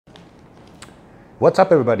What's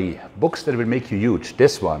up, everybody? Books that will make you huge.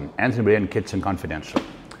 This one, Anthony Bourdain, Kitchen Confidential.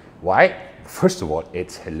 Why? First of all,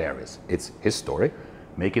 it's hilarious. It's his story,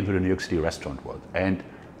 making it to the New York City restaurant world. And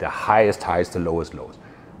the highest highs, the lowest lows.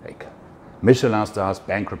 Like Michelin stars,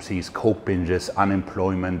 bankruptcies, coke binges,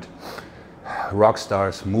 unemployment, rock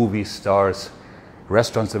stars, movie stars,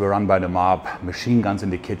 restaurants that were run by the mob, machine guns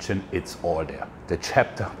in the kitchen, it's all there. The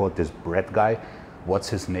chapter about this bread guy, what's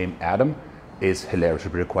his name, Adam, is hilarious,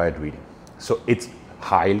 it required reading. So it's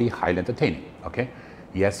highly, highly entertaining, okay?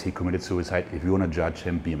 Yes, he committed suicide. If you want to judge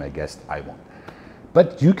him, be my guest, I won't.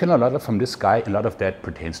 But you can learn a lot from this guy. A lot of that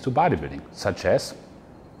pertains to bodybuilding, such as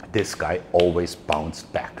this guy always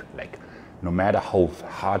bounced back. Like, no matter how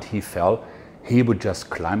hard he fell, he would just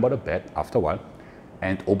climb out of bed after a while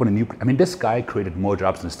and open a new, I mean, this guy created more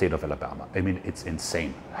jobs in the state of Alabama. I mean, it's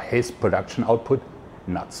insane. His production output,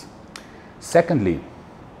 nuts. Secondly,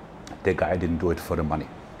 the guy didn't do it for the money.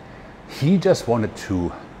 He just wanted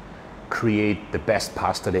to create the best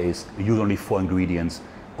pasta there is, use only 4 ingredients,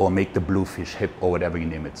 or make the bluefish hip, or whatever you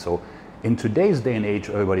name it. So in today's day and age,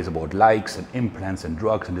 everybody's about likes and implants and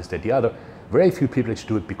drugs and this, that, the other. Very few people actually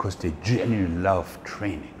do it because they genuinely love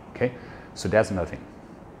training, okay? So that's another thing.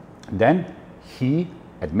 Then he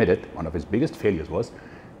admitted one of his biggest failures was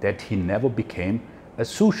that he never became a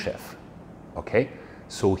sous chef, okay?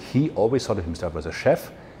 So he always thought of himself as a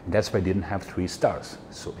chef, and that's why he didn't have 3 stars.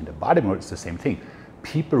 So in the bodybuilding world, it's the same thing.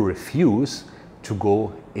 People refuse to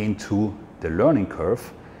go into the learning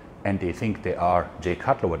curve, and they think they are Jay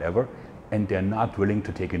Cutler or whatever, and they're not willing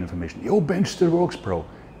to take in information. Yo, bench still works, bro.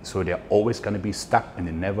 So they're always gonna be stuck, and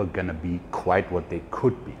they're never gonna be quite what they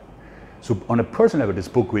could be. So on a personal level, this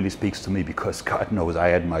book really speaks to me because God knows I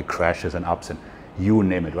had my crashes and ups and you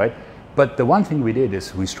name it, right? But the one thing we did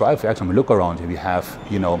is we strive for excellence. We look around and we have,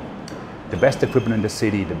 you know, the best equipment in the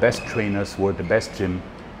city, the best trainers, we're the best gym.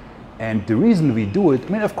 And the reason we do it, I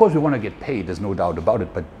mean, of course we want to get paid, there's no doubt about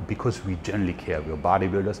it, but because we generally care. We're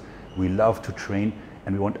bodybuilders, we love to train,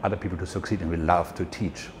 and we want other people to succeed, and we love to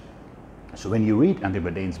teach. So when you read Anthony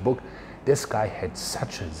Bourdain's book, this guy had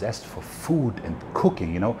such a zest for food and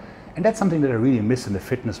cooking, you know, and that's something that I really miss in the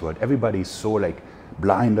fitness world. Everybody's so like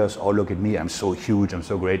blinders, oh look at me, I'm so huge, I'm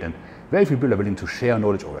so great, and very few people are willing to share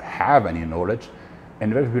knowledge or have any knowledge.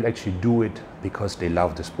 And very few people actually do it because they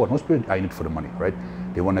love the sport. Most people are in it for the money, right?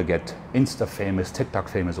 They want to get Insta famous, TikTok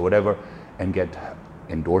famous, or whatever, and get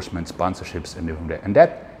endorsements, sponsorships, and everything like that. And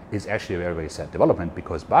that is actually a very, very sad development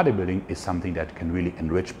because bodybuilding is something that can really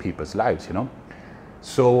enrich people's lives, you know?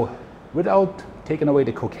 So without taking away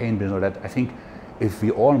the cocaine bill and all that, I think if we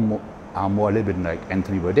all are more a little bit like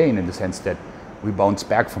Anthony Bourdain in the sense that we bounce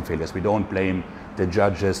back from failures, we don't blame the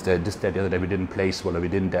judges, the this, that, the other, that we didn't place well, or we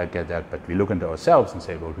didn't get that, but we look into ourselves and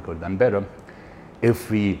say, well, we could have done better.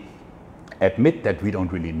 If we admit that we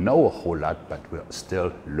don't really know a whole lot, but we're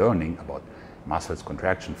still learning about muscles,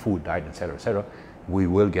 contraction, food, diet, etc., we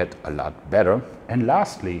will get a lot better. And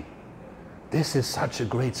lastly, this is such a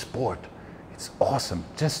great sport. It's awesome.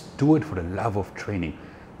 Just do it for the love of training.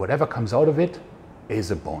 Whatever comes out of it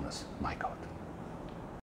is a bonus. My God.